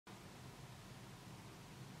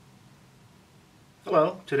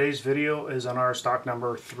Hello, today's video is on our stock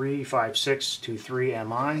number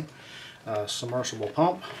 35623MI submersible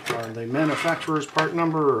pump. The manufacturer's part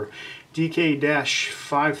number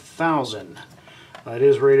DK-5000. It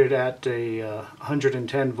is rated at a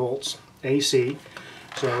 110 volts AC,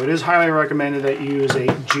 so it is highly recommended that you use a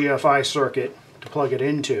GFI circuit to plug it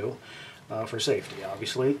into for safety,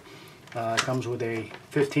 obviously. It comes with a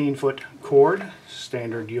 15-foot cord,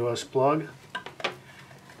 standard US plug,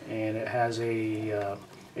 and it has a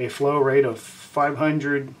flow rate of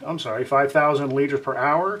 5,000 liters per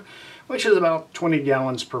hour, which is about 20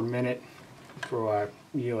 gallons per minute for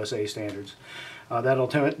USA standards. That'll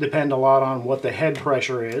depend a lot on what the head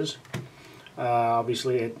pressure is.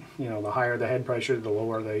 Obviously, the higher the head pressure, the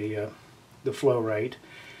lower the flow rate.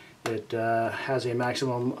 It has a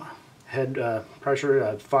maximum head pressure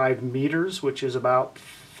at 5 meters, which is about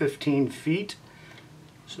 15 feet.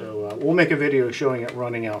 So we'll make a video showing it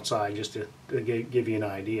running outside just to give you an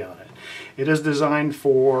idea on it. It is designed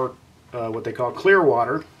for what they call clear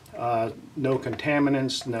water. No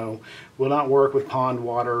contaminants, will not work with pond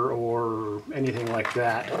water or anything like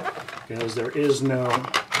that, because there is no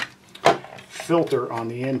filter on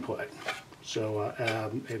the input. So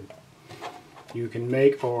you can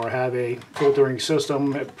make or have a filtering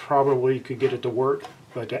system. It probably could get it to work,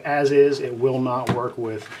 but as is, it will not work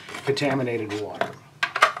with contaminated water.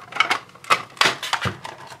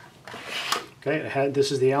 Okay,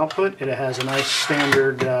 this is the output. It has a nice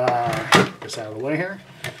standard, get this out of the way here,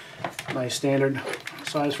 nice standard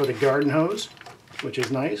size for the garden hose, which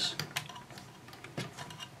is nice.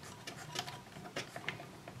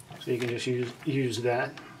 So you can just use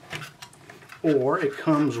that. Or it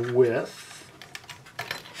comes with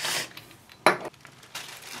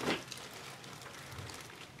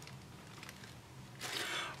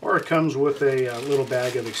a little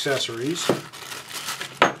bag of accessories.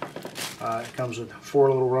 It comes with 4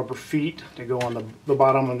 little rubber feet to go on the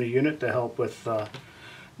bottom of the unit to help with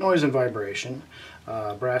noise and vibration.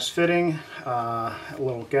 Brass fitting, a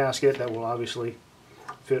little gasket that will obviously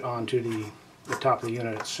fit onto the top of the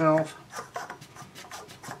unit itself.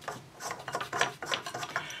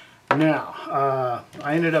 Now,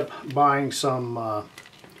 I ended up buying some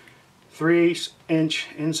 3/8"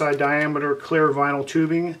 inside diameter clear vinyl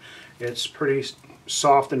tubing. It's pretty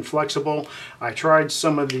soft and flexible. I tried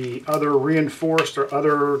some of the other reinforced or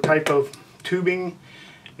other type of tubing.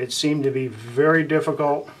 It seemed to be very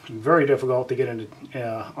difficult to get into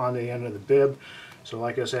on the end of the bib. So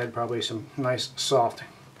like I said, probably some nice soft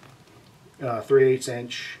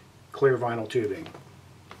 3/8" clear vinyl tubing.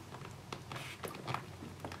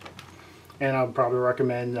 And I would probably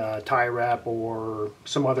recommend tie wrap or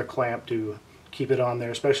some other clamp to keep it on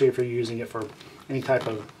there, especially if you're using it for any type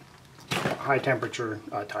of high temperature,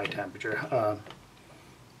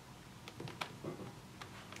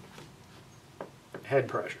 head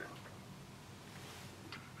pressure.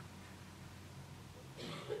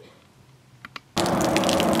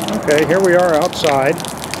 Okay, here we are outside.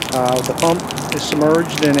 The pump is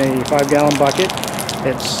submerged in a 5-gallon bucket.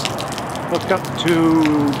 It's hooked up to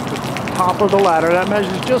the top of the ladder. That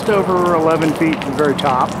measures just over 11 feet at the very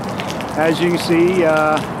top. As you can see,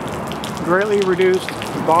 greatly reduced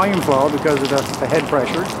volume flow because of the head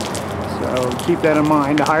pressure. So keep that in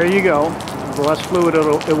mind. The higher you go, the less fluid it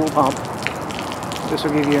will pump. This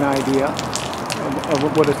will give you an idea of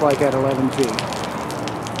what it's like at 11 feet.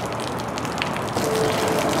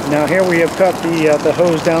 Now here we have cut the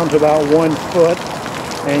hose down to about 1 foot,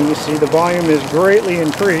 and you see the volume is greatly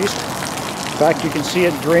increased. In fact, you can see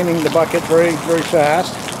it draining the bucket very, very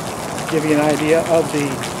fast. Give you an idea of the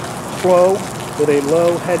flow with a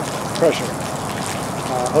low head pressure.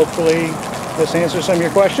 Hopefully this answers some of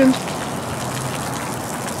your questions.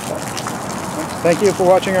 Thank you for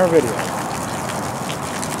watching our video.